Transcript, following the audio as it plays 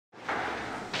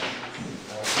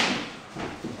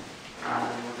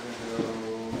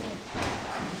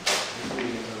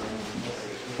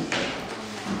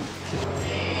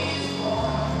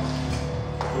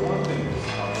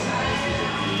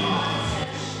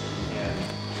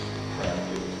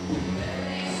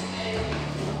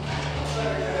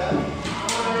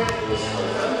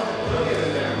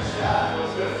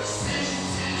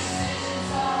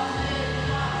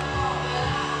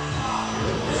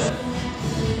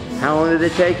How long did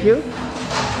it take you?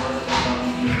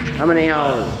 How many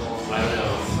hours? I don't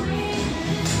know.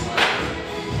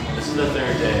 This is the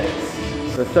third day.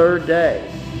 The third day.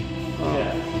 Oh.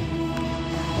 Yeah.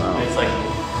 Wow. It's like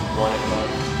 1 o'clock.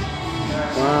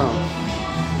 Wow.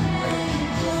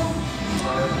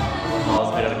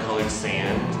 Walls made out of colored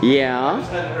sand. Yeah.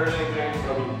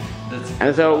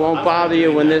 And so it won't bother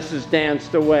you when this is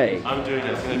danced away. I'm doing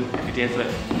it. It's going to be danced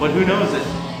away. But who knows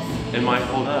it might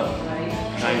hold up.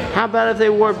 How about if they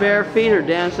wore bare feet or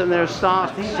danced in their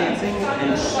socks? I think dancing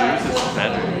in shoes is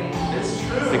better. It's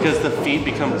true. Because the feet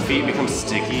become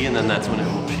sticky, and then that's when it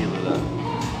will peel it up.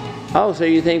 Oh, so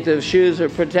you think the shoes are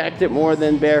protected more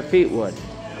than bare feet would?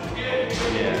 Yeah.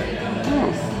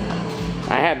 Oh.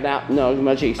 I have not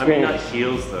much experience. I mean, not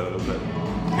heels though, but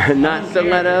not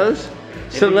stilettos.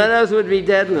 Stilettos would be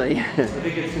deadly. I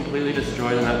think it's completely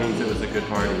destroyed, and that means it was a good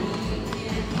party.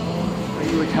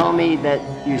 You were telling me that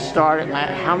you started.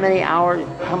 How many hours?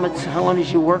 How long did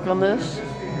you work on this?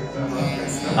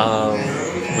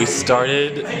 We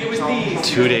started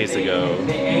 2 days ago.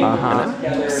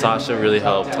 And Sasha really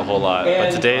helped a whole lot.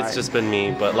 But today it's just been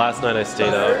me. But last night I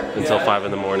stayed up until 5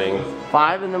 in the morning.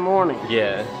 5 in the morning?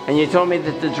 Yeah. And you told me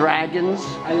that the dragons.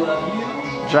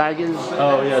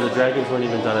 Oh yeah, the dragons weren't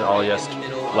even done at all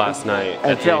last night.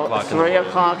 Until 3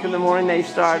 o'clock in the morning they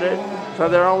started. So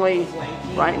they're only,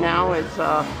 right now it's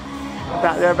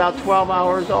they're about 12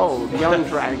 hours old, young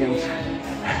dragons.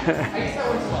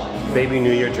 Baby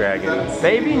New Year dragons.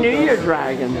 Baby New Year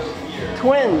dragons.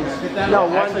 Twins. No,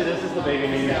 one. Actually, this is the Baby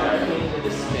New Year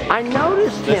dragon. I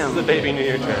noticed him. This is the Baby New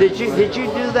Year dragon. Did you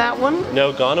do that one?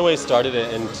 No, Gone Away started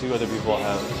it, and 2 other people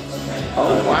have.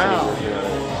 Oh wow.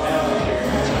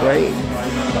 That's great.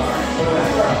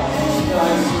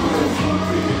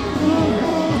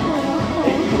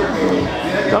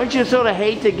 Don't you sort of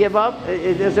hate to give up?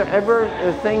 Is there ever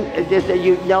a thing that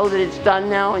you know that it's done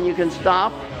now and you can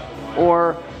stop?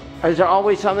 Or is there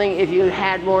always something, if you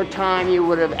had more time, you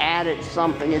would have added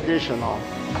something additional?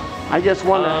 I just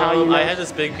wonder how you know. I had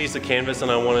this big piece of canvas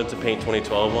and I wanted to paint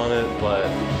 2012 on it, but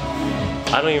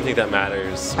I don't even think that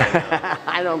matters.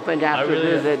 I don't think after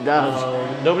this it does.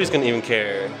 Nobody's going to even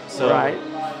care. So right.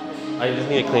 I just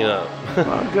need to clean up.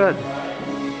 Well, good.